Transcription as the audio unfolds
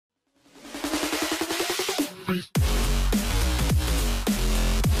space.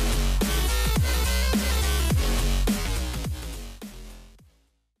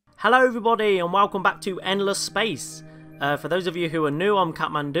 Hello everybody and welcome back to Endless Space. For those of you who are new, I'm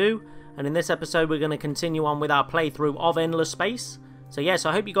Catmandu, and in this episode we're going to continue on with our playthrough of Endless Space. So yes,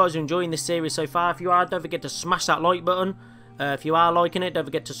 I hope you guys are enjoying this series so far. If you are, don't forget to smash that like button. If you are liking it, don't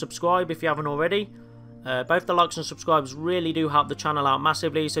forget to subscribe if you haven't already. Both the likes and subscribes really do help the channel out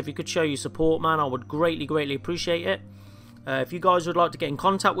massively, so if you could show your support, man, I would greatly appreciate it. If you guys would like to get in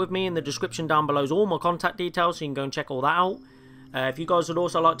contact with me, in the description down below is all my contact details, so you can go and check all that out. If you guys would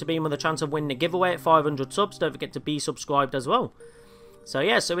also like to be in with a chance of winning a giveaway at 500 subs, don't forget to be subscribed as well. So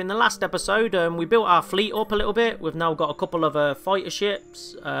yeah, so in the last episode, we built our fleet up a little bit. We've now got a couple of fighter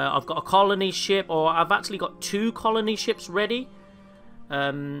ships. I've got a colony ship, or I've actually got 2 colony ships ready.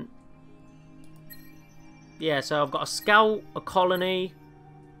 Yeah, so I've got a scout, a colony.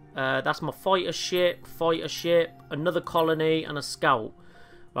 That's my fighter ship, another colony, and a scout.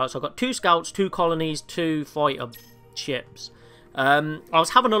 Right, so I've got 2 scouts, 2 colonies, 2 fighter ships. I was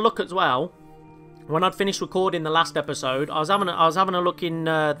having a look as well when I'd finished recording the last episode. I was having a look in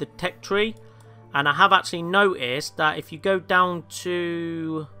the tech tree, and I have actually noticed that if you go down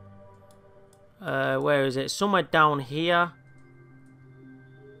to where is it? Somewhere down here.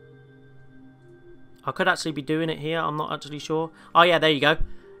 I could actually be doing it here. I'm not actually sure. Oh yeah, there you go.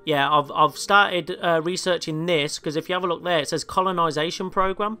 Yeah, I've started researching this, because if you have a look there, it says colonization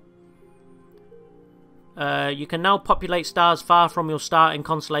program. You can now populate stars far from your starting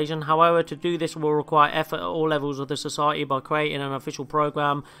constellation. However, to do this will require effort at all levels of the society by creating an official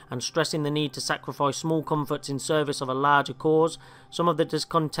program and stressing the need to sacrifice small comforts in service of a larger cause. Some of the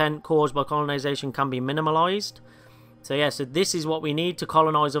discontent caused by colonization can be minimalized. So yeah, so this is what we need to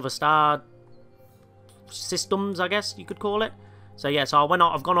colonize other star systems, I guess you could call it. So yeah, so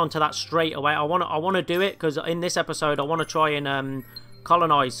I've gone on to that straight away. I want to do it because in this episode I want to try and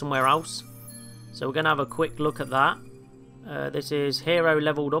colonize somewhere else. So we're going to have a quick look at that. This is hero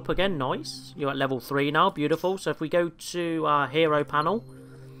leveled up again. Nice. You're at level 3 now. Beautiful. So if we go to our hero panel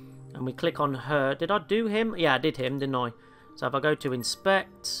and we click on her. Did I do him? Yeah, I did him, didn't I? So if I go to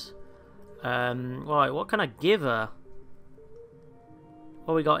inspect. Right, what can I give her?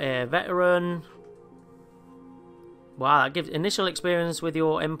 What we got here? Veteran. Wow, that gives initial experience with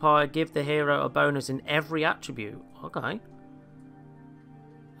your empire. Give the hero a bonus in every attribute. Okay.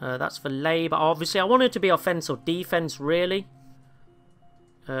 That's for labour. Obviously, I want it to be offence or defence, really.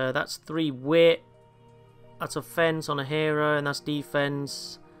 That's 3 wit. That's offence on a hero, and that's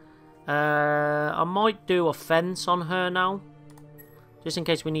defence. I might do offence on her now, just in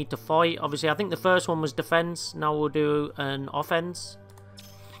case we need to fight. Obviously, I think the first one was defence. Now we'll do an offence.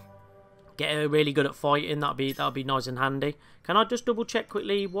 Get her really good at fighting. That'll be nice and handy. Can I just double check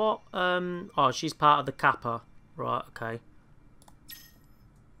quickly what? Oh, she's part of the Kappa. Right. Okay.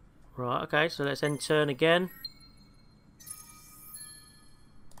 Right, okay, so let's end turn again.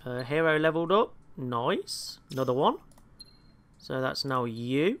 Hero leveled up. Nice. Another one. So that's now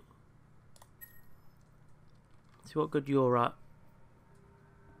you. See what good you're at.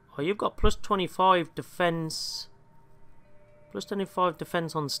 Oh, you've got plus 25 defense. Plus 25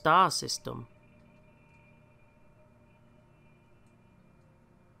 defense on star system.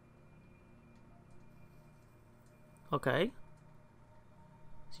 Okay.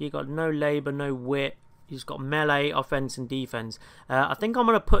 So you've got no labour, no wit. You've got melee, offence and defence. I think I'm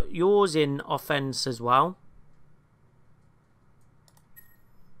going to put yours in offence as well.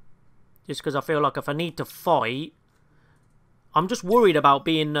 Just because I feel like if I need to fight, I'm just worried about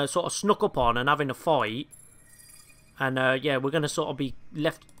being sort of snuck up on and having a fight. And yeah, we're going to sort of be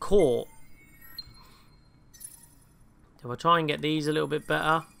left caught. So I'll try and get these a little bit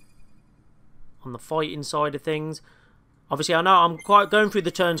better on the fighting side of things. Obviously, I know I'm going through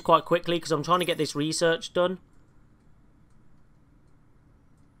the turns quite quickly because I'm trying to get this research done.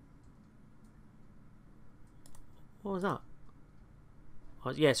 What was that?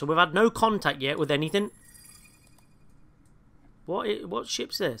 Oh, yeah, so we've had no contact yet with anything. What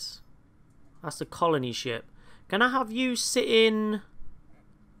ship's this? That's the colony ship. Can I have you sit in?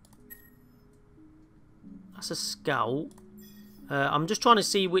 That's a scout. I'm just trying to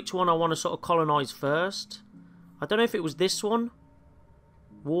see which one I want to sort of colonize first. I don't know if it was this one.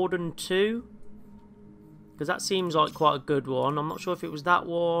 Warden 2. Because that seems like quite a good one. I'm not sure if it was that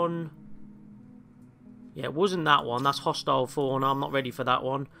one. Yeah, it wasn't that one. That's hostile fauna. I'm not ready for that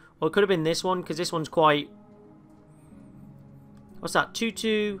one. Or it could have been this one, because this one's quite... What's that?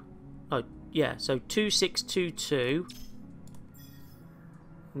 22... Oh, yeah. So 2622.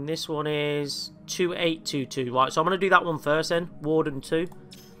 And this one is 2822. Right, so I'm going to do that one first then. Warden 2.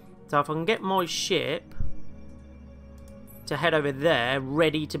 So if I can get my ship... to head over there,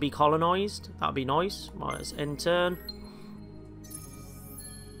 ready to be colonised. That'd be nice. Right, let's end turn.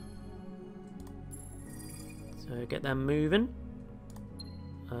 So get them moving.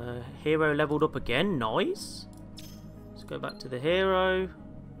 Hero leveled up again. Nice. Let's go back to the hero.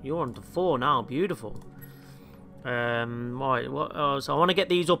 You're on to 4 now. Beautiful. Right. So I want to get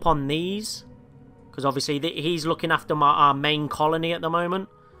these up on these. Because obviously he's looking after our main colony at the moment.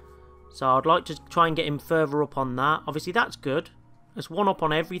 So I'd like to try and get him further up on that. Obviously that's good. It's 1 up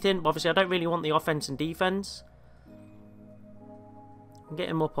on everything. But obviously I don't really want the offense and defense. Get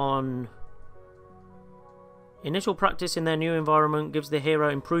him up on... Initial practice in their new environment gives the hero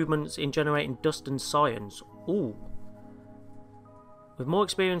improvements in generating dust and science. Ooh. With more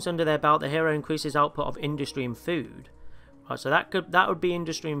experience under their belt, the hero increases output of industry and food. Right, so that would be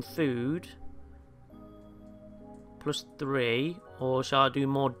industry and food. +3. Or shall I do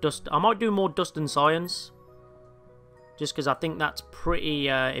more dust? I might do more dust and science. Just because I think that's pretty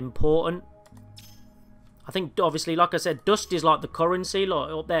important. I think, obviously, like I said, dust is like the currency. Look,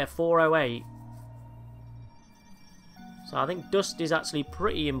 up there, 408. So I think dust is actually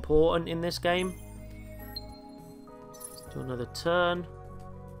pretty important in this game. Let's do another turn.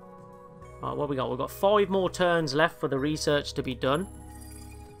 Right, what we got? We've got 5 more turns left for the research to be done.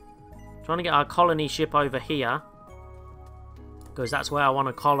 Trying to get our colony ship over here. Because that's where I want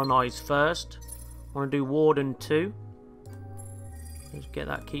to colonise first. I want to do Warden 2. Let's get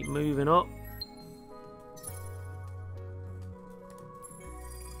that, keep moving up.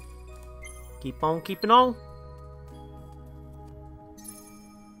 Keep on keeping on.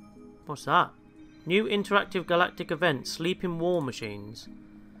 What's that? New interactive galactic event, Sleeping War Machines.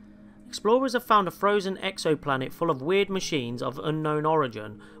 Explorers have found a frozen exoplanet full of weird machines of unknown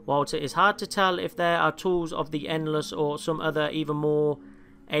origin. Whilst it is hard to tell if there are tools of the Endless or some other even more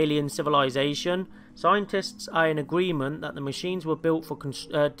alien civilization, scientists are in agreement that the machines were built for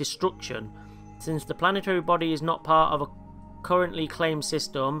destruction. Since the planetary body is not part of a currently claimed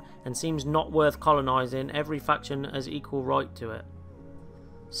system and seems not worth colonizing, every faction has equal right to it.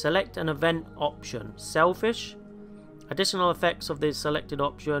 Select an event option. Selfish. Additional effects of the selected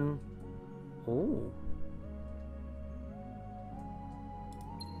option. Ooh.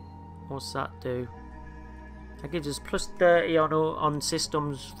 What's that do? That gives us +30 on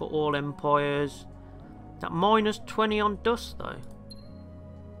systems for all empires. That -20 on dust though.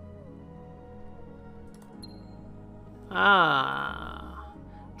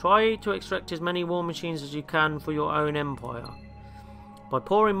 Try to extract as many war machines as you can for your own empire. By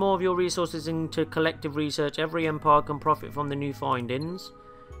pouring more of your resources into collective research, every empire can profit from the new findings.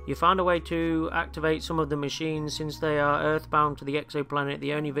 You found a way to activate some of the machines. Since they are earthbound to the exoplanet,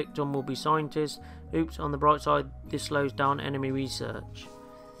 the only victim will be scientists. Oops, on the bright side, this slows down enemy research.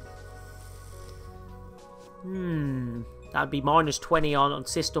 That'd be -20 on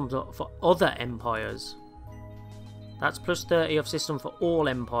systems for other empires. That's +30 of system for all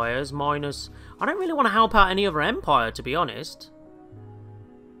empires, minus... I don't really want to help out any other empire, to be honest.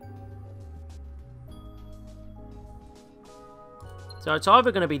 So it's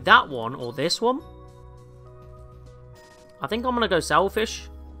either going to be that one or this one. I think I'm going to go selfish.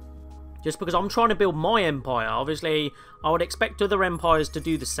 Just because I'm trying to build my empire. Obviously, I would expect other empires to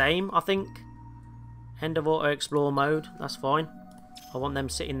do the same, I think. End of auto explore mode. That's fine. I want them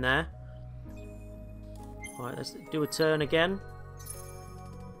sitting there. Right, let's do a turn again.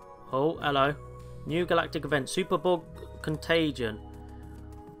 Oh, hello. New galactic event. Superbug contagion.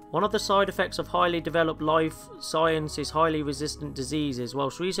 One of the side effects of highly developed life science is highly resistant diseases.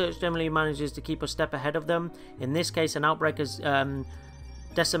 Whilst research generally manages to keep a step ahead of them, in this case an outbreak has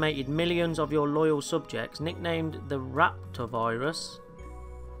decimated millions of your loyal subjects. Nicknamed the Raptor virus,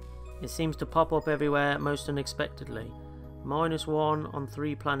 it seems to pop up everywhere most unexpectedly. -1 on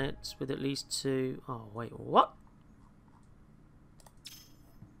 3 planets with at least 2... Oh, wait, what?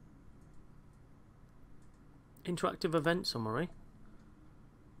 Interactive event summary.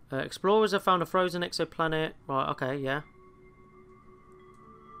 Explorers have found a frozen exoplanet. Right, okay, yeah.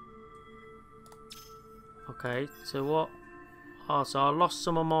 Okay, so what? Oh, so I lost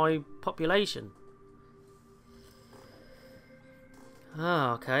some of my population.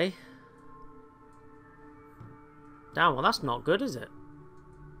 Ah, okay. Damn, well that's not good, is it?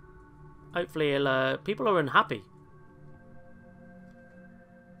 Hopefully people are unhappy.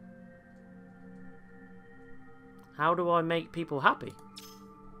 How do I make people happy?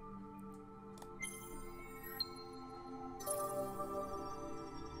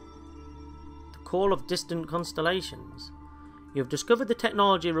 Call of distant constellations. You have discovered the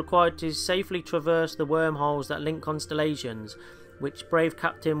technology required to safely traverse the wormholes that link constellations. Which brave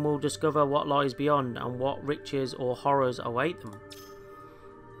captain will discover what lies beyond and what riches or horrors await them?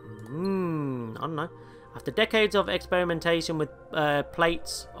 I don't know. After decades of experimentation with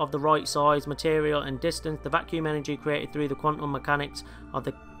plates of the right size, material and distance, the vacuum energy created through the quantum mechanics of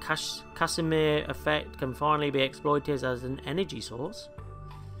the Casimir effect can finally be exploited as an energy source.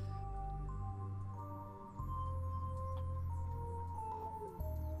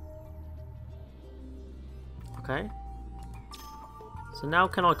 Okay. So now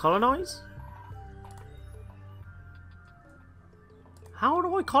can I colonize? How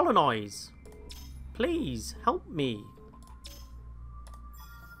do I colonize? Please help me.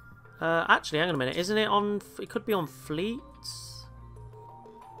 Actually, hang on a minute. Isn't it on? It could be on fleets.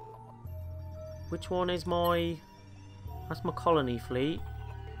 Which one is my? That's my colony fleet.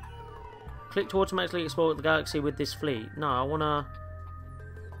 Click to automatically explore the galaxy with this fleet. No, I wanna.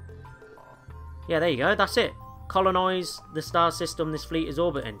 Yeah, there you go. That's it. Colonize the star system this fleet is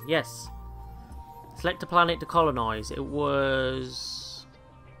orbiting. Yes. Select a planet to colonize. It was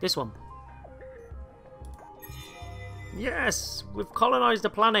this one. Yes, we've colonized the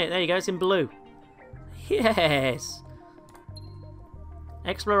planet. There you go. It's in blue. Yes.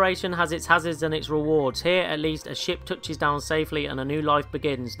 Exploration has its hazards and its rewards. Here, at least, a ship touches down safely and a new life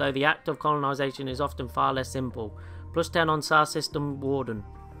begins, though the act of colonization is often far less simple. Plus 10 on star system Warden.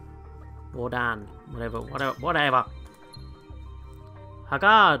 Wardan, whatever.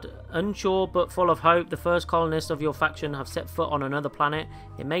 Haggard, unsure but full of hope, the first colonists of your faction have set foot on another planet.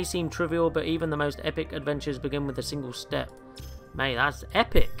 It may seem trivial, but even the most epic adventures begin with a single step. Mate, that's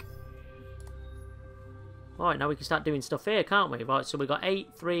epic. Right, now we can start doing stuff here, can't we? Right, so we've got 8,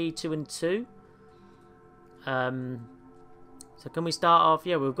 3, 2 and 2. So can we start off?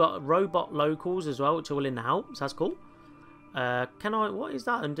 Yeah, we've got robot locals as well, which are willing to help, so that's cool. Can I... What is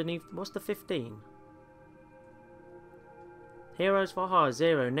that underneath? What's the 15? Heroes for hire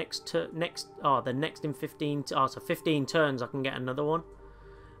 0. The next in 15... so 15 turns I can get another one.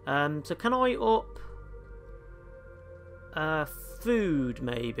 So can I up... food,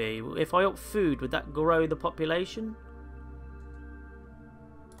 maybe? If I up food, would that grow the population?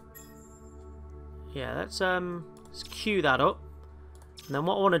 Yeah, let's queue that up. And then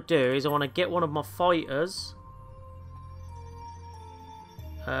what I want to do is I want to get one of my fighters...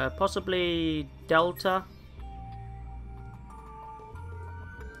 possibly Delta.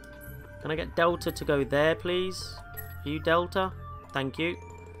 Can I get Delta to go there, please? You Delta? Thank you.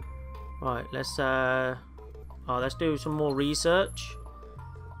 Right, let's do some more research.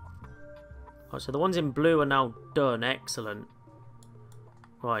 Right, so the ones in blue are now done. Excellent.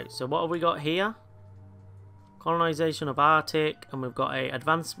 Right, so what have we got here? Colonization of Arctic, and we've got a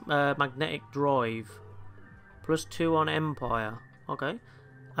advanced magnetic drive. Plus 2 on Empire. Okay.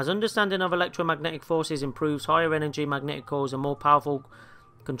 As understanding of electromagnetic forces improves, higher energy magnetic cores and more powerful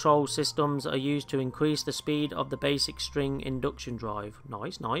control systems are used to increase the speed of the basic string induction drive.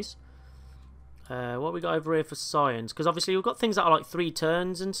 Nice, nice. What we got over here for science? Because obviously we've got things that are like 3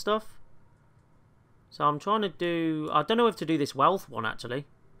 turns and stuff. So I'm trying to do... I don't know if to do this wealth one, actually.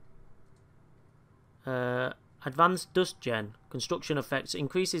 Advanced dust gen. Construction effects.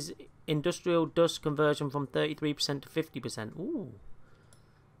 Increases industrial dust conversion from 33% to 50%. Ooh.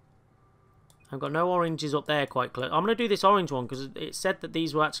 I've got no oranges up there quite clear. I'm going to do this orange one because it said that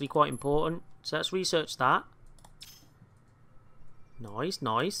these were actually quite important. So let's research that. Nice,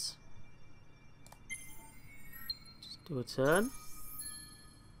 nice. Just do a turn.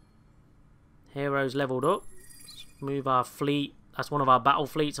 Heroes leveled up. Let's move our fleet. That's one of our battle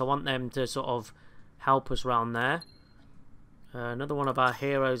fleets. I want them to sort of help us around there. Another one of our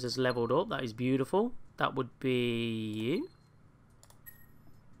heroes has leveled up. That is beautiful. That would be you.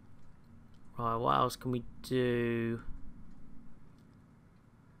 Right, what else can we do?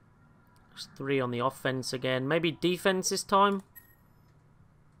 There's 3 on the offense again. Maybe defense this time?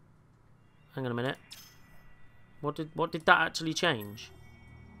 Hang on a minute. What did that actually change?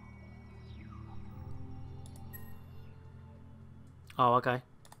 Oh, okay.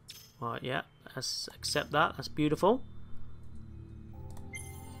 Right, yeah. Let's accept that. That's beautiful.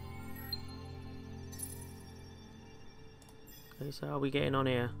 Okay, so how are we getting on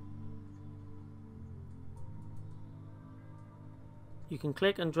here? You can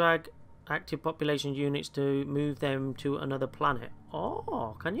click and drag active population units to move them to another planet.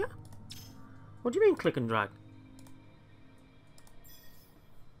 Oh, can you? What do you mean click and drag?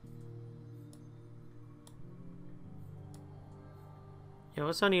 Yeah,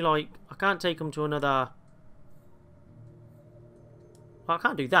 it's only like... I can't take them to another... Well, I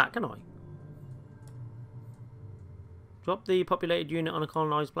can't do that, can I? Drop the populated unit on a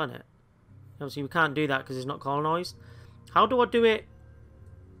colonised planet. Obviously we can't do that because it's not colonised. How do I do it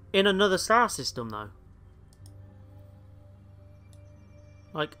in another star system though?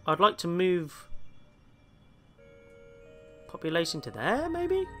 Like, I'd like to move population to there,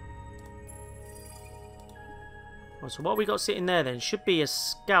 maybe? Oh, so what we got sitting there then? Should be a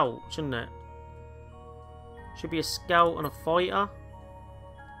scout, shouldn't it? Should be a scout and a fighter.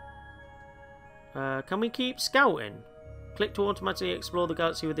 Can we keep scouting? Click to automatically explore the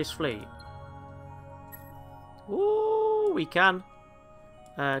galaxy with this fleet. Ooh, we can.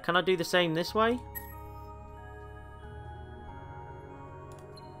 Can I do the same this way?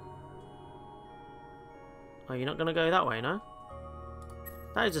 Oh, you're not going to go that way, no?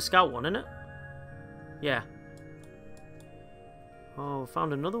 That is a scout one, isn't it? Yeah. Oh,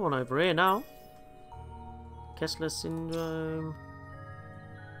 found another one over here now. Kessler Syndrome.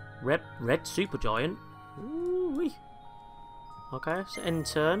 Red Supergiant. Ooh-wee. Okay, so end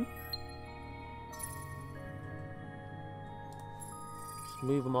turn. Let's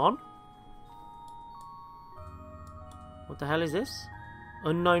move them on. What the hell is this?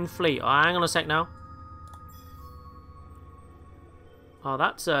 Unknown fleet. Oh, hang on a sec now. Oh,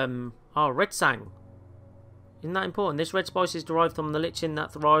 that's, Red Sang. Isn't that important? This red spice is derived from the lichen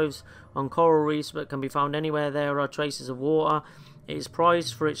that thrives on coral reefs but can be found anywhere there are traces of water. It is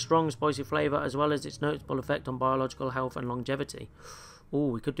prized for its strong spicy flavour as well as its noticeable effect on biological health and longevity. Oh,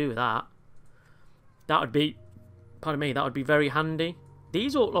 we could do with that. That would be, pardon me, that would be very handy.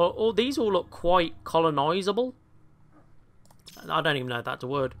 These all look quite colonisable. I don't even know if that's a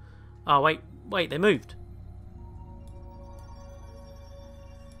word. Oh, wait, they moved.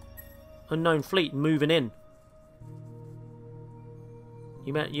 Unknown fleet moving in.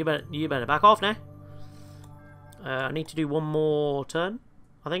 You better back off now. I need to do one more turn,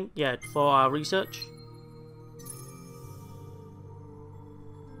 I think. Yeah, for our research.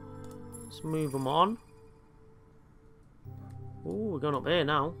 Let's move them on. Oh, we're going up here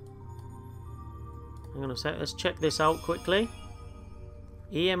now. I'm gonna say, let's check this out quickly.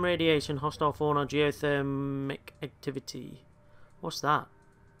 EM radiation, hostile fauna, geothermic activity. What's that?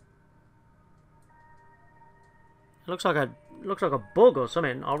 It looks like a bug or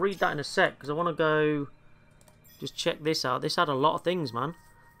something. I'll read that in a sec because I want to go just check this out. This had a lot of things, man.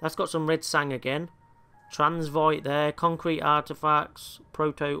 That's got some red sang again. Transvite there, concrete artifacts,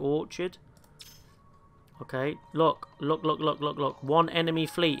 proto orchard. Okay, look. One enemy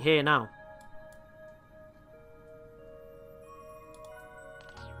fleet here now.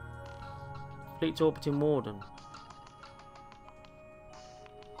 Fleet's orbiting Warden.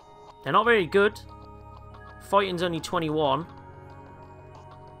 They're not very good. Fighting's only 21.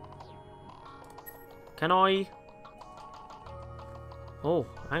 Can I... Oh,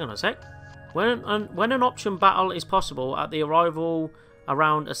 hang on a sec. When an option battle is possible at the arrival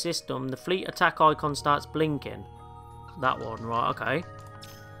around a system, the fleet attack icon starts blinking. That one, right, okay.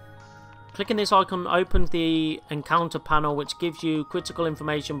 Clicking this icon opens the encounter panel, which gives you critical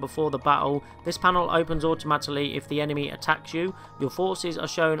information before the battle. This panel opens automatically if the enemy attacks you. Your forces are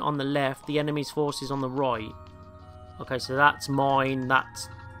shown on the left, the enemy's forces on the right. Okay, so that's mine, that's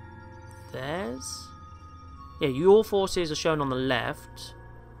theirs? Yeah, your forces are shown on the left.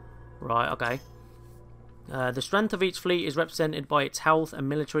 Right, okay. The strength of each fleet is represented by its health and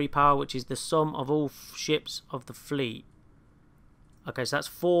military power, which is the sum of all ships of the fleet. Okay, so that's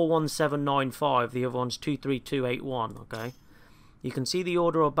 41795. The other one's 23281. Okay. You can see the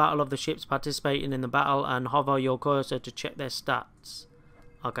order of battle of the ships participating in the battle and hover your cursor to check their stats.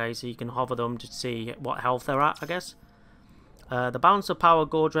 Okay, so you can hover them to see what health they're at, I guess. The balance of power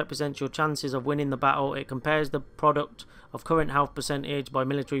gauge represents your chances of winning the battle. It compares the product of current health percentage by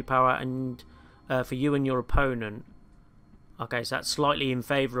military power and for you and your opponent. Okay, so that's slightly in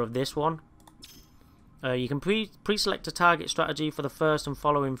favour of this one. You can pre-select a target strategy for the first and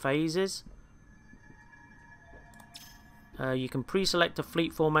following phases. You can pre-select a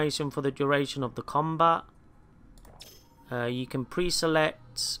fleet formation for the duration of the combat. You can pre-select...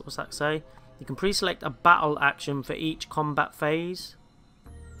 What's that say? You can pre-select a battle action for each combat phase.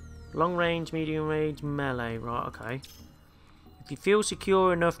 Long range, medium range, melee. Right, okay. If you feel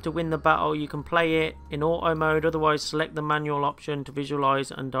secure enough to win the battle, you can play it in auto mode. Otherwise, select the manual option to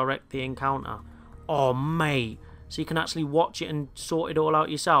visualize and direct the encounter. Oh, mate. So you can actually watch it and sort it all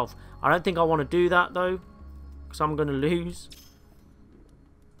out yourself. I don't think I want to do that, though, because I'm going to lose.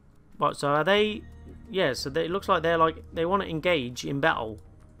 Right, so are they... Yeah, so it looks like they're like... They want to engage in battle.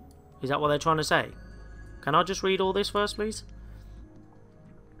 Is that what they're trying to say? Can I just read all this first, please?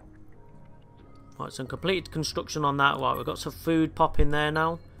 Right, some completed construction on that. Right, we've got some food popping there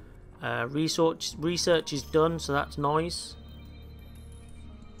now. Research is done, so that's nice.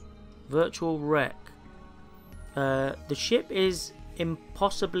 Virtual wreck. The ship is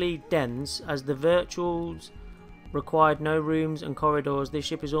impossibly dense, as the virtuals required no rooms and corridors. This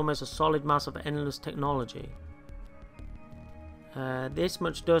ship is almost a solid mass of endless technology. This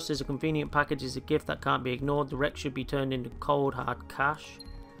much dust is a convenient package, is a gift that can't be ignored. The wreck should be turned into cold hard cash.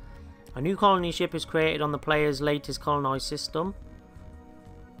 A new colony ship is created on the player's latest colonized system.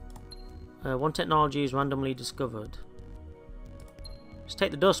 One technology is randomly discovered. Just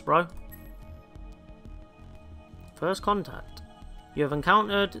take the dust, bro. First contact. You have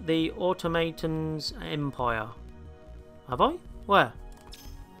encountered the Automaton's Empire. Have I? Where?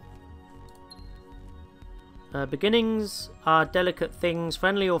 Beginnings are delicate things.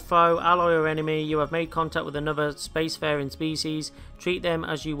 Friendly or foe, ally or enemy, you have made contact with another spacefaring species. Treat them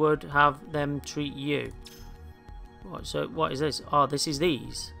as you would have them treat you. Right, so what is this? Oh, this is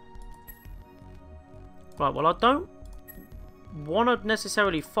these. Right, well I don't want to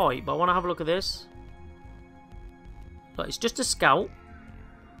necessarily fight, but I want to have a look at this. Look, it's just a scout.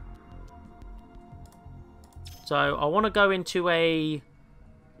 So I want to go into a...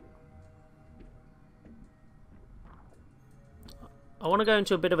 I want to go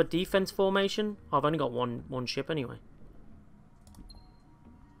into a bit of a defense formation. I've only got one ship anyway.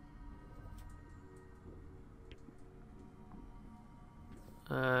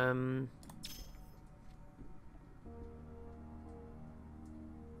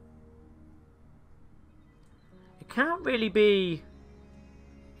 It can't really be...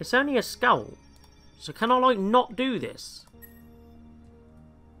 It's only a scout. So can I, like, not do this?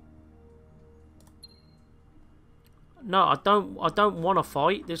 No, I don't want to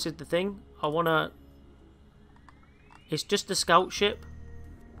fight. This is the thing. I want to... It's just a scout ship.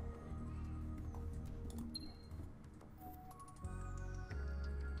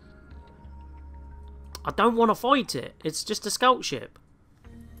 I don't want to fight it. It's just a scout ship.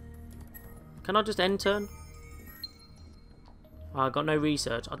 Can I just end turn? I got no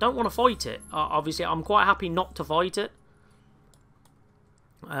research. I don't want to fight it. Obviously, I'm quite happy not to fight it.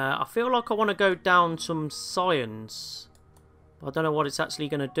 I feel like I want to go down some science. I don't know what it's actually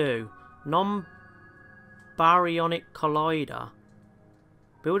going to do. Non-baryonic collider.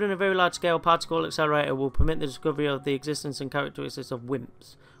 Building a very large-scale particle accelerator will permit the discovery of the existence and characteristics of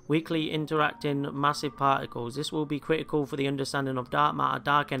WIMPs, weakly interacting massive particles. This will be critical for the understanding of dark matter,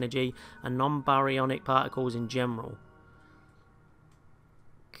 dark energy, and non-baryonic particles in general.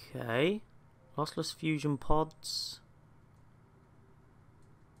 Okay. Lossless fusion pods.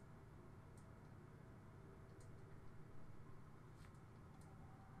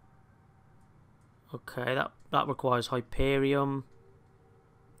 Okay, that requires Hyperium.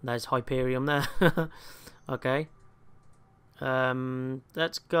 There's Hyperium there. Okay.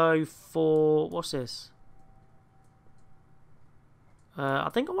 Let's go for... What's this? I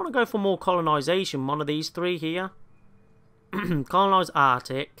think I want to go for more colonization. One of these three here. Colonize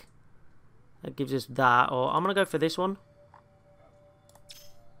Arctic. That gives us that. Or I'm going to go for this one.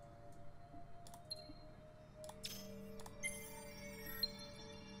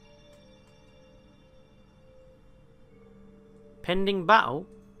 Pending battle?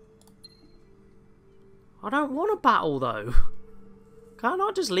 I don't want to battle though. Can't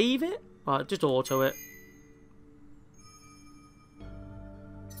I just leave it? Right, just auto it.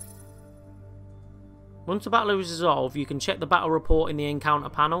 Once the battle is resolved, you can check the battle report in the encounter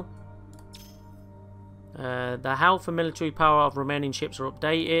panel. The health and military power of remaining ships are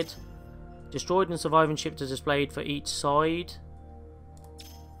updated. Destroyed and surviving ships are displayed for each side.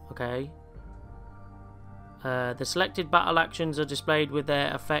 Okay. The selected battle actions are displayed with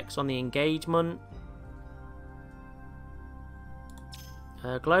their effects on the engagement.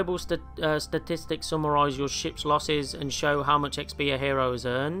 Global statistics summarise your ship's losses and show how much XP a hero has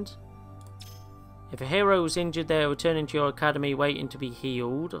earned. If a hero was injured, they are returning to your academy waiting to be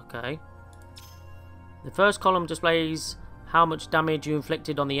healed. Okay. The first column displays how much damage you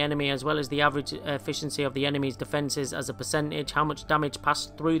inflicted on the enemy, as well as the average efficiency of the enemy's defences as a percentage, how much damage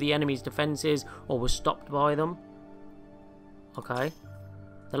passed through the enemy's defences or was stopped by them. Okay.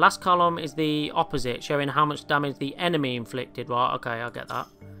 The last column is the opposite, showing how much damage the enemy inflicted. Right, okay, I get that.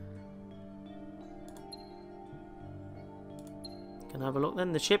 Can I have a look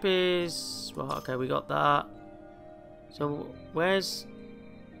then? The ship is... Right, okay, we got that. So, where's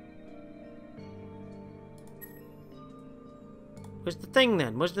the thing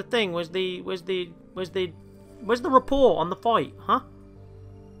then? Where's the thing? Where's the report on the fight? Huh?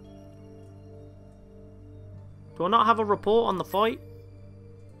 Do I not have a report on the fight?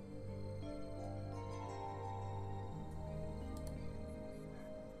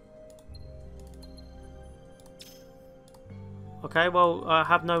 Okay, well, I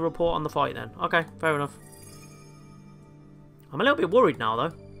have no report on the fight then. Okay, fair enough. I'm a little bit worried now,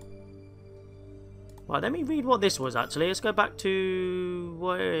 though. Right, let me read what this was, actually. Let's go back to...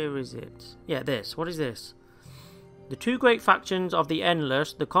 Where is it? Yeah, this. What is this? The two great factions of the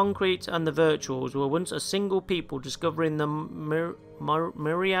Endless, the Concretes and the Virtuals, were once a single people discovering the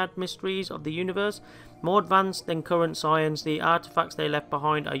myriad mysteries of the universe. More advanced than current science, the artifacts they left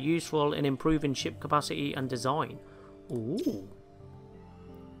behind are useful in improving ship capacity and design. Ooh.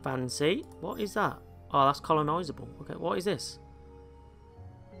 Fancy. What is that? Oh, that's colonizable. Okay, what is this?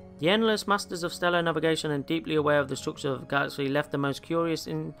 The Endless, masters of stellar navigation and deeply aware of the structure of the galaxy, left the most curious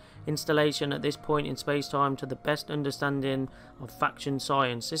installation at this point in space-time to the best understanding of faction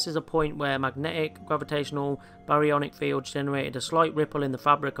science. This is a point where magnetic, gravitational, baryonic fields generated a slight ripple in the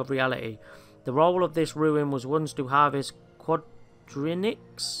fabric of reality. The role of this ruin was once to harvest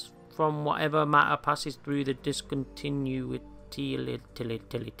quadrinics from whatever matter passes through the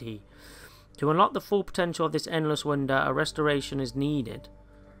discontinuity. To unlock the full potential of this endless wonder, a restoration is needed.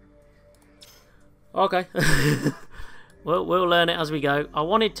 Okay. we'll learn it as we go. I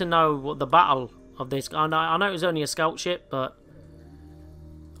wanted to know what the battle of this... I know it was only a scout ship, but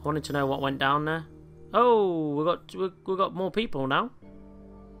I wanted to know what went down there. Oh, we got more people now.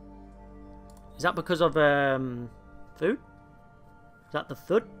 Is that because of food? Is that the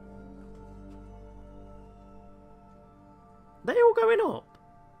thud? They all going up?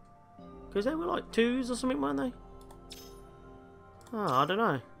 Because they were like 2s or something, weren't they? Oh, I don't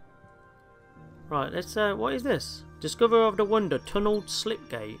know. Right, let's what is this? Discoverer of the Wonder, tunneled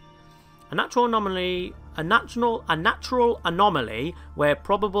slipgate. A natural anomaly where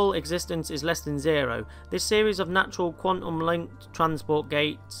probable existence is less than 0. This series of natural quantum linked transport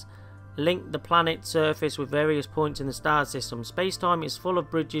gates link the planet's surface with various points in the star system. Space-time is full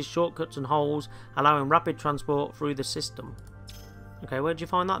of bridges, shortcuts and holes, allowing rapid transport through the system. Okay, where'd you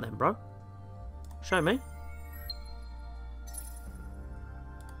find that then, bro? Show me.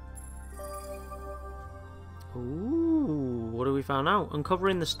 Ooh, what have we found out?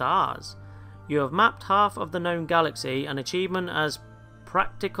 Uncovering the stars. You have mapped half of the known galaxy, an achievement as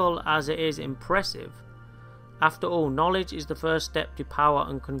practical as it is impressive. After all, knowledge is the first step to power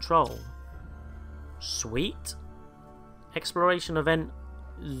and control. Sweet. Exploration event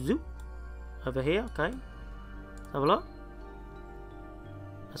Zoop. Over here, okay. Let's have a look.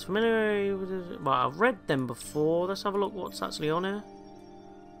 That's familiar with it. Well, I've read them before. Let's have a look what's actually on here.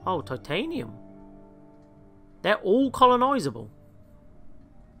 Oh, titanium. They're all colonizable.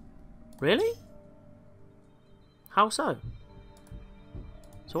 Really? How so?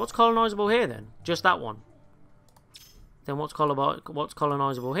 So what's colonizable here then? Just that one. Then what's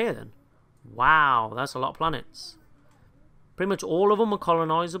colonizable here then? Wow, that's a lot of planets. Pretty much all of them are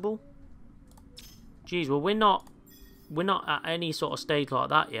colonizable. Jeez, well we're not at any sort of stage like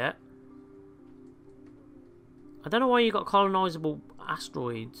that yet. I don't know why you got colonizable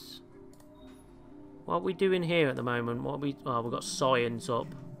asteroids. What are we doing here at the moment? Oh, we've got science up.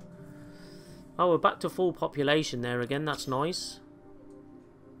 Oh, we're back to full population there again. That's nice.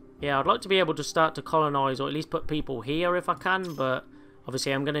 Yeah, I'd like to be able to start to colonize, or at least put people here if I can, but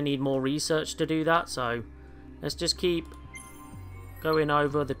obviously I'm going to need more research to do that, so let's just keep going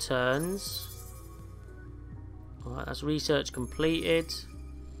over the turns. Alright, that's research completed.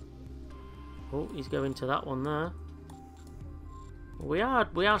 Oh, he's going to that one there. We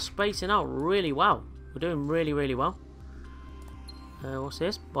are spacing out really well. We're doing really, really well. What's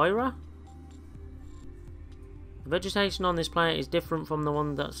this? Byra? The vegetation on this planet is different from the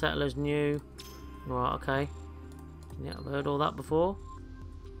one that settlers knew. Right, okay. Yeah, I've heard all that before.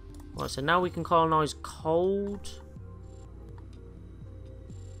 Right, so now we can colonize cold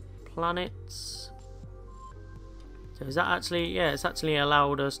planets. So is that actually... Yeah, it's actually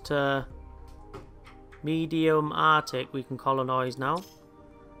allowed us to... Medium Arctic we can colonize now.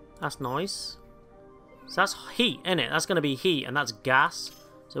 That's nice. So that's heat, isn't it? That's going to be heat, and that's gas.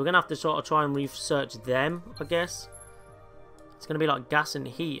 So we're going to have to sort of try and research them, I guess. It's going to be like gas and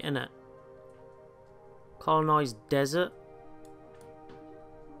heat, isn't it? Colonized desert.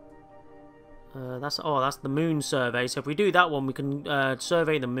 That's the moon survey. So if we do that one, we can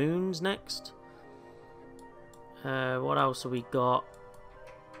survey the moons next. What else have we got?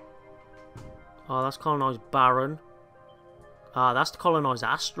 Oh, that's colonized barren. Ah, that's to colonize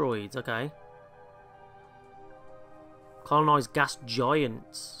asteroids. Okay. Colonize gas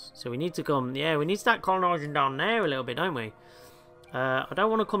giants. So we need to come... Yeah, we need to start colonizing down there a little bit, don't we? I don't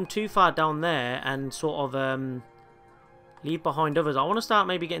want to come too far down there and sort of leave behind others. I want to start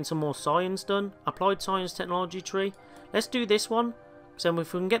maybe getting some more science done. Applied science technology tree. Let's do this one. So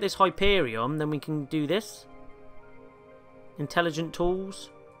if we can get this Hyperion, then we can do this. Intelligent tools.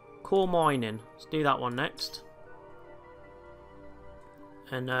 Core mining. Let's do that one next.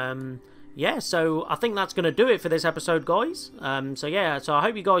 And yeah, so I think that's going to do it for this episode, guys. So yeah, so I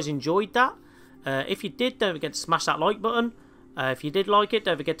hope you guys enjoyed that. If you did, don't forget to smash that like button. If you did like it,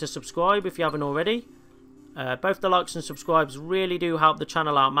 don't forget to subscribe if you haven't already. Both the likes and subscribes really do help the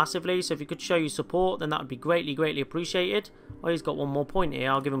channel out massively, so if you could show your support, then that would be greatly appreciated. Oh, he's got one more point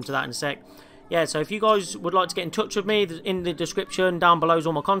here. I'll give him to that in a sec. Yeah, so if you guys would like to get in touch with me, in the description down below is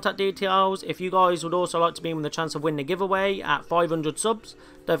all my contact details. If you guys would also like to be in with a chance of winning a giveaway at 500 subs,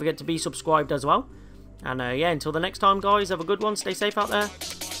 don't forget to be subscribed as well. And yeah, until the next time, guys, have a good one. Stay safe out there.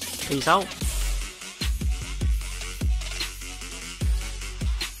 Peace out.